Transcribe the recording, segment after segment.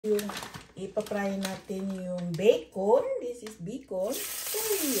Yung ipapry natin yung bacon. This is bacon. So,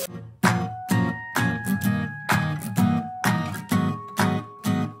 yun.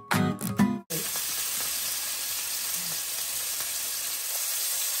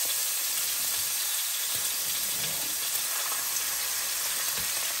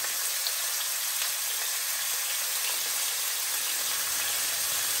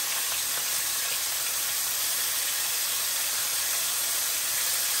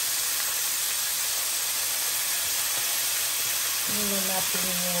 Ngayon natin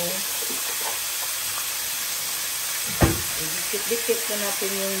yung dikit-dikit na natin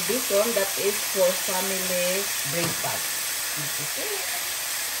yung bacon. That is for family breakfast.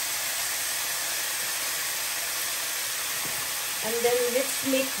 And then let's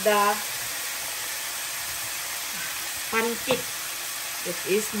make the pancake. That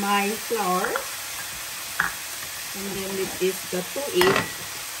is my flour. And then it is the 2 eggs.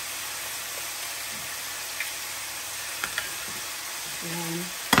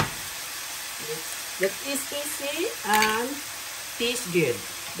 That is easy and tastes good.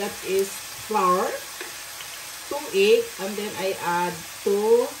 That is flour, 2 eggs, and then I add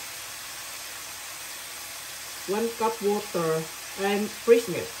 1 cup water and fresh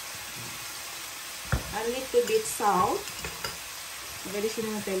milk. A little bit salt.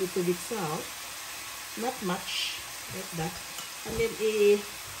 Additional natin a little bit salt. Not much, like that. And then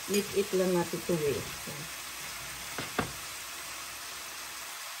i-make it lang natin to wait.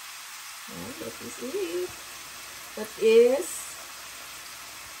 That is it.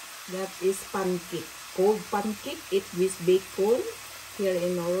 That is pancake. Cold pancake. It with bacon here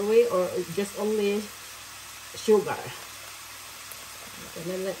in Norway, or just only sugar.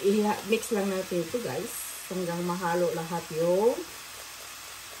 I-mix lang natin ito, guys, hanggang mahalo lahat yung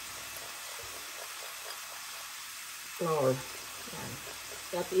flour. Yan.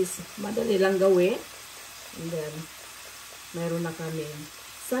 That is madali lang gawin. And then mayroon na kami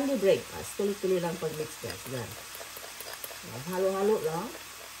Sunday breakfast. Tuloy-tuloy lang pag-mix, guys. Yan. Halo-halo lang.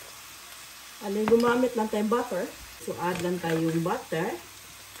 And then gumamit lang tayong butter. So add lang tayo yung butter.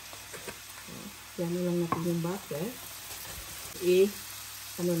 Yan lang natin yung butter.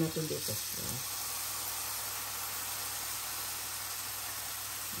 Ano natin dito.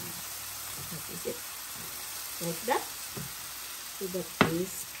 That is it. Like that. So that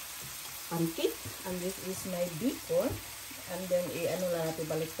is pancake. And this is my bacon. And then, ano lang natin,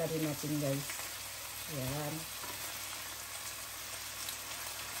 balik rin natin, guys. Yan.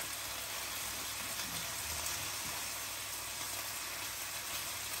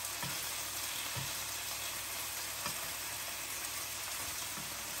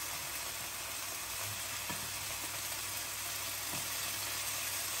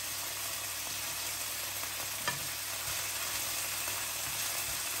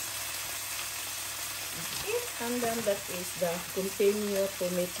 And then that is the continue to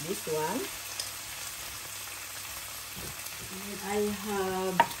make this one. And I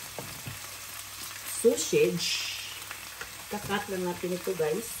have sausage. Kakat lang natin ito,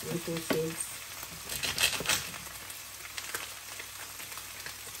 guys, yung sausage.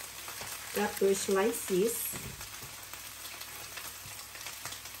 Cut to slices.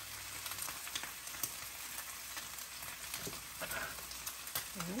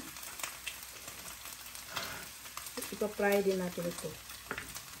 Ipa-fry din natin ito.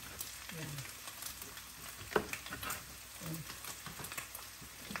 Yan.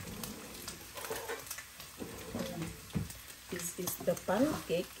 This is the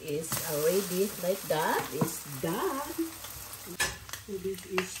pancake is already like that. It's done. So this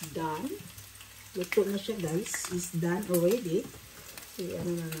is done. Luto na siya, guys. It's done already. So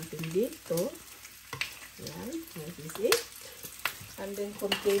ano na natin dito. Yan. That is it. And then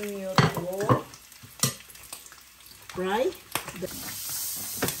continue to fry the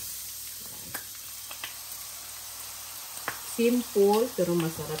simple pero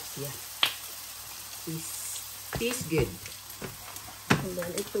masarap siya. Tastes good. And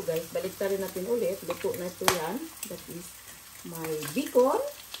then ito, guys, balik rin natin ulit. Luto na ito yan. That is my bacon.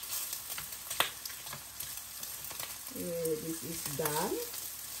 This is done.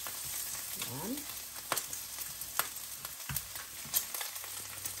 Yan.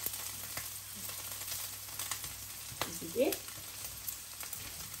 This is it.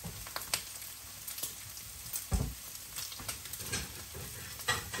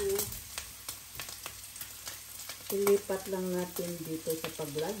 Ilipat lang natin dito sa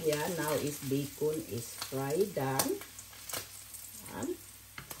paglagyan. Now is bacon is fried done. And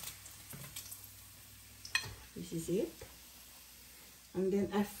this is it. And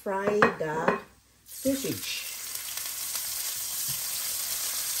then I fry the sausage.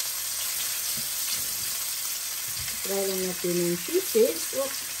 Try lang natin yung pieces.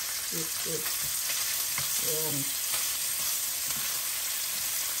 Oops. Ayan.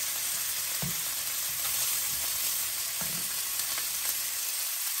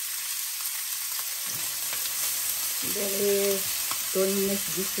 Then we're going to make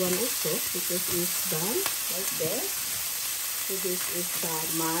this one also because it's done like that. So this is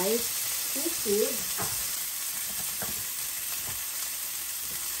my seafood.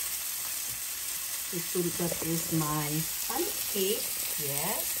 This one that is my pancake.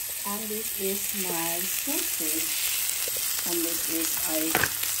 Yes. And this is my sausage. And this is my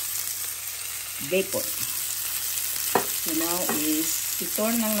bacon. So now is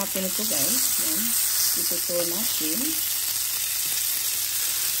i-turn lang natin ito guys. Yan. Ito-turn natin.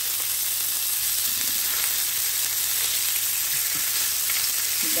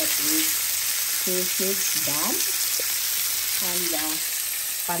 So that is sausage done. And the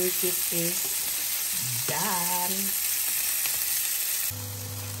pancake is done.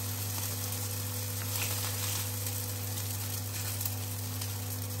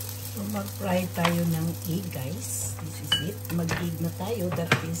 So mag-fry tayo ng egg guys. This is it. Mag-egg na tayo.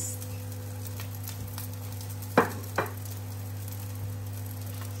 That is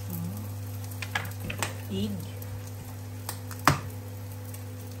egg.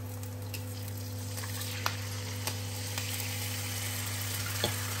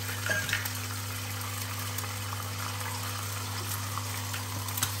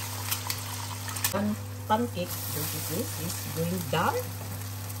 One pancake, this is it, is going down.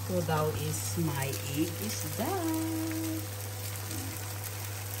 So now is my egg is done.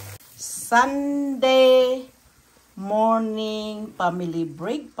 Sunday morning family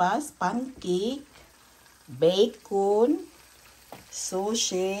breakfast, pancake, bacon,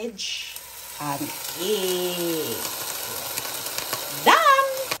 sausage, and egg.